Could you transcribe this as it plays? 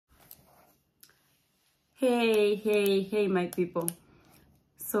Hey, my people.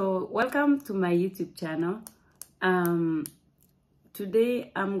 So welcome to my YouTube channel.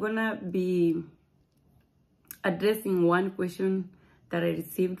 Today I'm gonna be addressing one question that I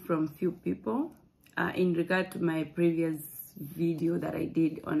received from few people in regard to my previous video that I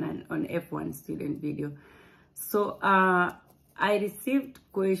did on F1 student video. So I received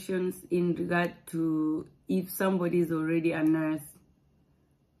questions in regard to if somebody is already a nurse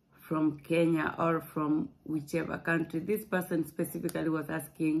from Kenya or from whichever country. This person specifically was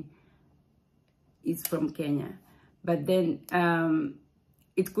asking is from Kenya, but then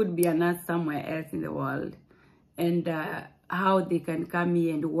it could be a nurse somewhere else in the world, and how they can come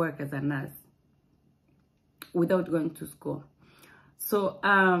here and work as a nurse without going to school. So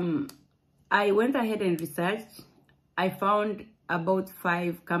I went ahead and researched. I found about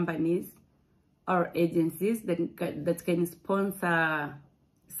 5 companies or agencies that can sponsor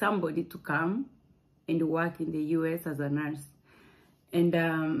somebody to come and work in the US as a nurse. And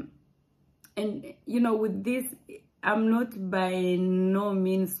you know, with this, I'm not by no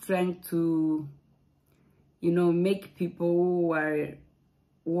means trying to, you know, make people who are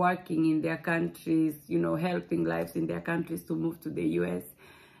working in their countries, you know, helping lives in their countries to move to the US.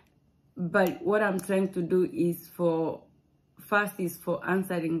 But what I'm trying to do is for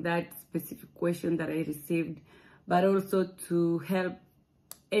answering that specific question that I received, but also to help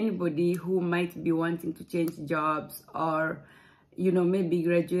anybody who might be wanting to change jobs, or, you know, maybe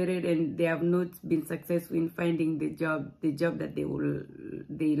graduated and they have not been successful in finding the job that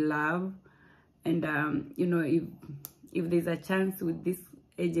they love. And you know, if there's a chance with these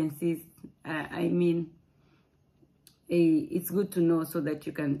agencies, I mean, it's good to know so that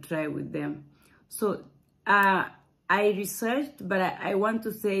you can try with them. So I researched, but I want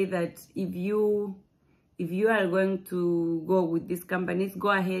to say that if you are going to go with these companies, go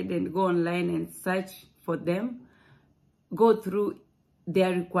ahead and go online and search for them. Go through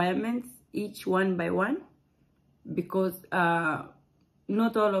their requirements, each one by one, because not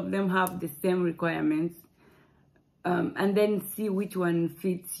all of them have the same requirements. And then see which one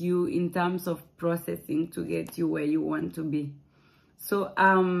fits you in terms of processing to get you where you want to be. So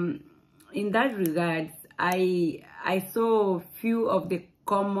in that regards, I saw few of the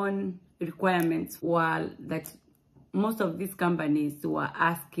common requirements were that most of these companies were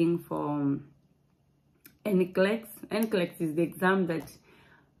asking for NCLEX. NCLEX is the exam that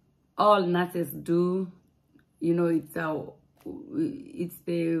all nurses do. You know, it's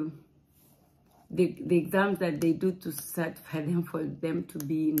the exams that they do to certify them for them to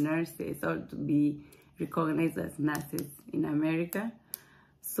be nurses or to be recognized as nurses in America.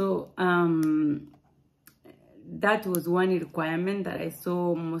 So that was one requirement that I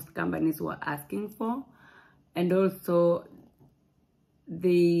saw most companies were asking for. And also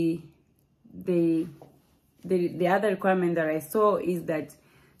the other requirement that I saw is that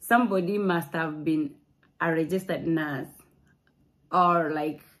somebody must have been a registered nurse, or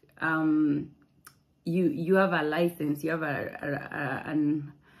like you have a license, you have a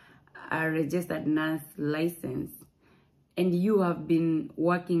registered nurse license, and you have been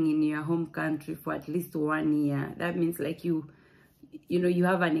working in your home country for at least 1 year. That means like you know, you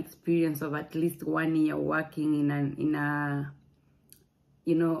have an experience of at least 1 year working in a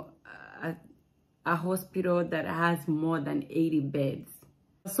you know, a hospital that has more than 80 beds.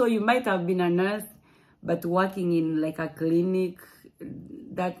 So you might have been a nurse, but working in like a clinic,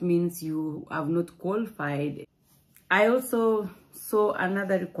 that means you have not qualified. I also saw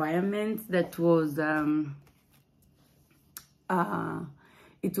another requirement that was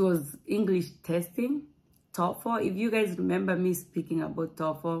it was English testing, TOEFL. If you guys remember me speaking about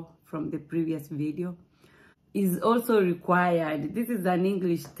TOEFL from the previous video, is also required. This is an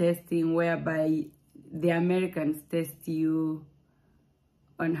English testing whereby the Americans test you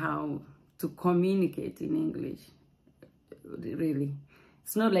on how to communicate in English. Really,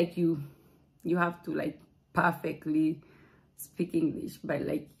 it's not like you have to like perfectly speak English, but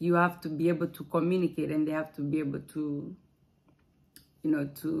like you have to be able to communicate, and they have to be able to, you know,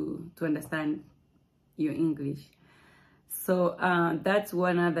 to understand your English. So that's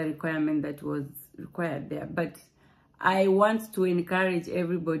one other requirement that was required there. But I want to encourage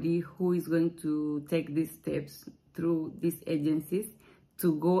everybody who is going to take these steps through these agencies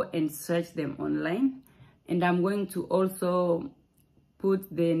to go and search them online. And I'm going to also put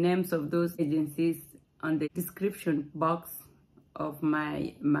the names of those agencies on the description box of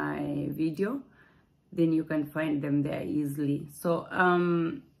my video. Then you can find them there easily. So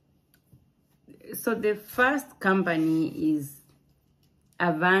so the first company is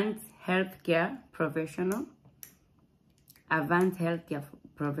Avant Healthcare Professional. Avant Healthcare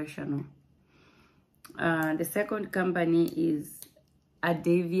Professional. The second company is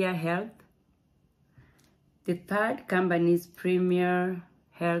Adavia Health. The third company is Premier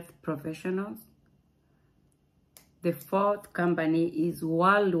Health Professionals. The fourth company is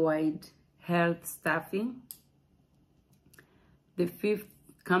Worldwide Health Staffing. The fifth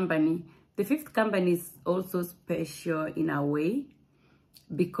company is also special in a way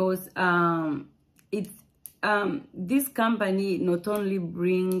because this company not only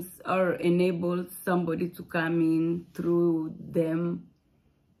brings or enables somebody to come in through them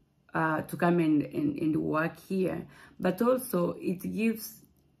to come and work here, but also it gives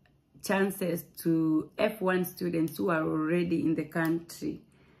chances to F1 students who are already in the country.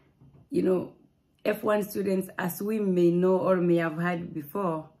 You know, F1 students, as we may know or may have heard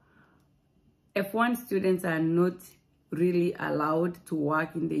before, F1 students are not really allowed to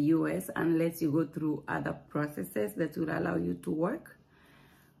work in the US unless you go through other processes that will allow you to work.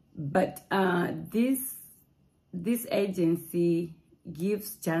 But this agency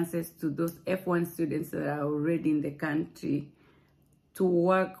gives chances to those F1 students that are already in the country to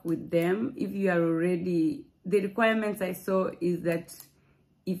work with them. If you are already, the requirements I saw is that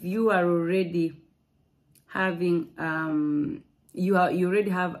if you are already having, you already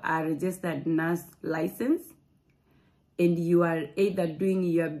have a registered nurse license, and you are either doing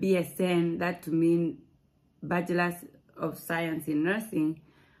your BSN, that to mean Bachelor's of Science in Nursing,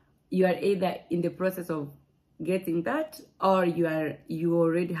 you are either in the process of getting that, or you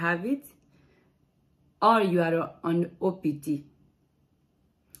already have it, or you are on OPT.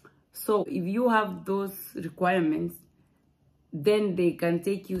 So if you have those requirements, then they can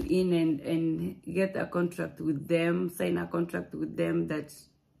take you in and get a contract with them, sign a contract with them that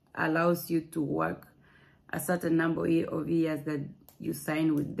allows you to work a certain number of years that you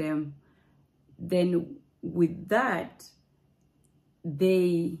sign with them. Then with that,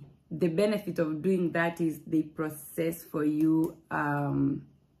 the benefit of doing that is they process for you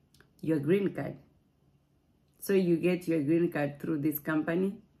your green card. So you get your green card through this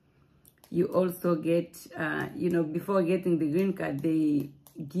company. You also get, you know, before getting the green card, they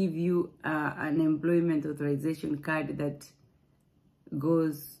give you an employment authorization card that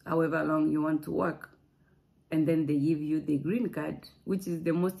goes however long you want to work. And then they give you the green card, which is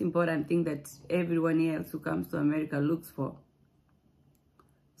the most important thing that everyone else who comes to America looks for.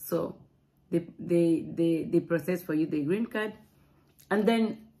 So they process for you the green card. And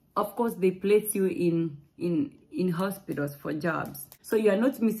then, of course, they place you in hospitals for jobs. So you are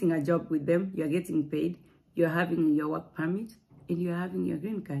not missing a job with them. You are getting paid. You are having your work permit, and you are having your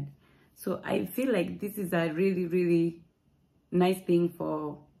green card. So I feel like this is a really, really nice thing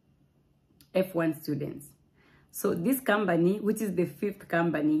for F1 students. So this company, which is the fifth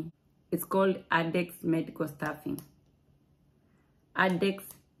company, it's called Addex Medical Staffing. Addex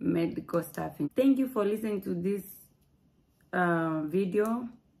Medical Staffing. Thank you for listening to this video.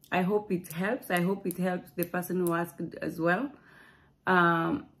 I hope it helps. I hope it helps the person who asked as well.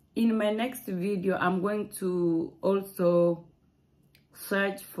 In my next video, I'm going to also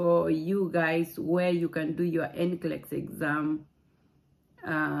search for you guys where you can do your NCLEX exam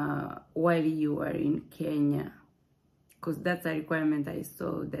while you are in Kenya, because that's a requirement I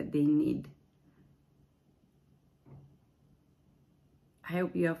saw that they need. I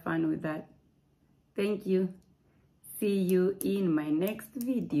hope you have fun with that. Thank you. See you in my next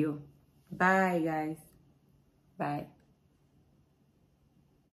video. Bye, guys. Bye.